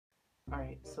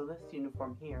Alright, so this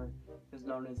uniform here is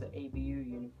known as the ABU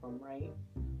uniform, right?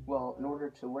 Well, in order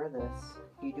to wear this,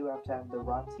 you do have to have the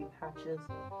ROTC patches,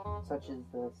 such as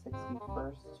the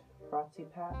 61st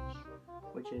ROTC patch,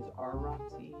 which is our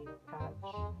ROTC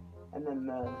patch, and then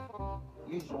the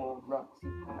usual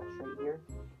ROTC patch right here.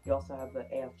 You also have the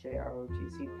AFJ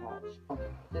ROTC patch.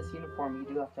 This uniform,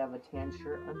 you do have to have a tan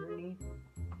shirt underneath,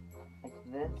 like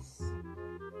this.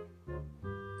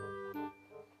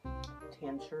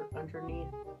 Tan shirt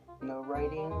underneath, no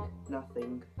writing,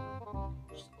 nothing,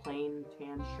 just plain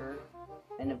tan shirt.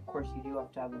 And of course you do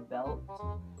have to have a belt.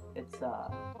 It's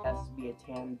has to be a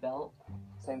tan belt,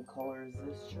 same color as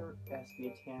this shirt. It has to be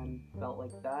a tan belt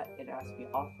like that. It has to be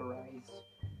authorized.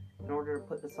 In order to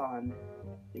put this on,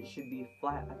 it should be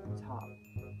flat at the top.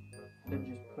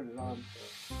 Then just put it on.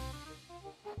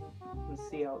 And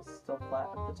see how it's still flat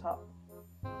at the top?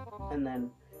 And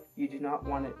then you do not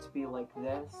want it to be like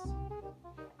this.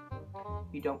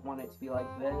 You don't want it to be like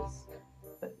this,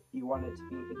 but you want it to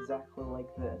be exactly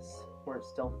like this, where it's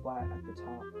still flat at the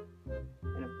top.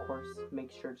 And of course,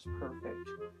 make sure it's perfect.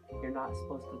 You're not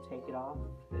supposed to take it off.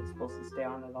 It's supposed to stay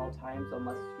on at all times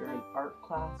unless you're in art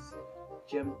class,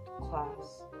 gym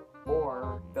class,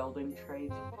 or building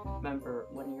trades. Remember,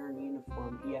 when you're in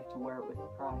uniform, you have to wear it with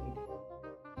pride.